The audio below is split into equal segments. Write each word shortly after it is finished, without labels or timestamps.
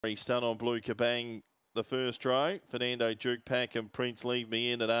Stun on Blue Kabang the first row. Fernando Duke, Pack and Prince Leave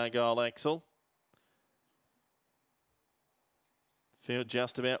Me In at Argyle Axel. Field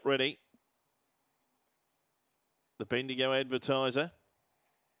just about ready. The Bendigo Advertiser.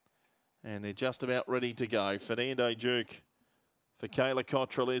 And they're just about ready to go. Fernando Duke for Kayla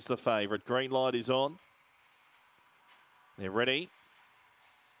Cottrell is the favourite. Green light is on. They're ready.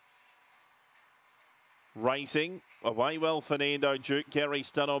 Racing. Away well, Fernando Duke. Gary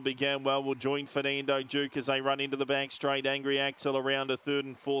Stunnon began well. Will join Fernando Duke as they run into the back straight. Angry Axel around a third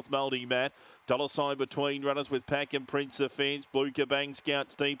and fourth multi-mat. Dollar sign between runners with Pack and Prince of Fence. Blue Kabang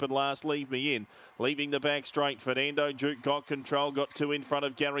Scouts deep and last Leave Me In. Leaving the back straight. Fernando Duke got control. Got two in front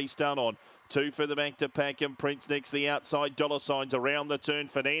of Gary Stunnon. Two for the back to Pack and Prince. Next the outside. Dollar signs around the turn.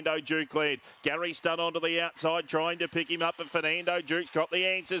 Fernando Duke led. Gary Stunnon to the outside trying to pick him up. But Fernando Duke's got the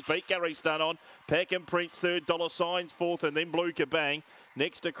answers. Beat Gary Stunnon. Pack and Prince third. Dollar signs fourth. And then Blue Kabang.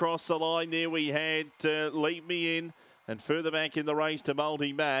 Next across the line there we had Leave Me In. And further back in the race to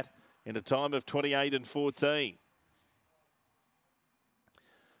Multi Matt in a time of 28 and 14.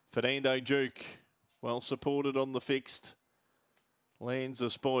 Fernando Duke well supported on the fixed. Lands the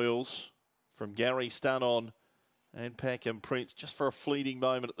spoils from Gary Stunnon and Pack and Prince. Just for a fleeting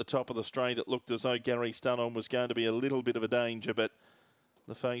moment at the top of the straight, it looked as though Gary Stunnon was going to be a little bit of a danger, but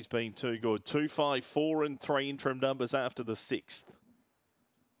the phase been too good. 2, 5, 4 and 3 interim numbers after the sixth.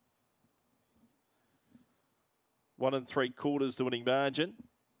 1 3/4 the winning margin.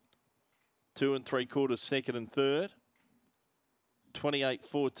 2 3/4 second and third.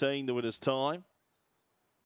 28-14 the winner's time.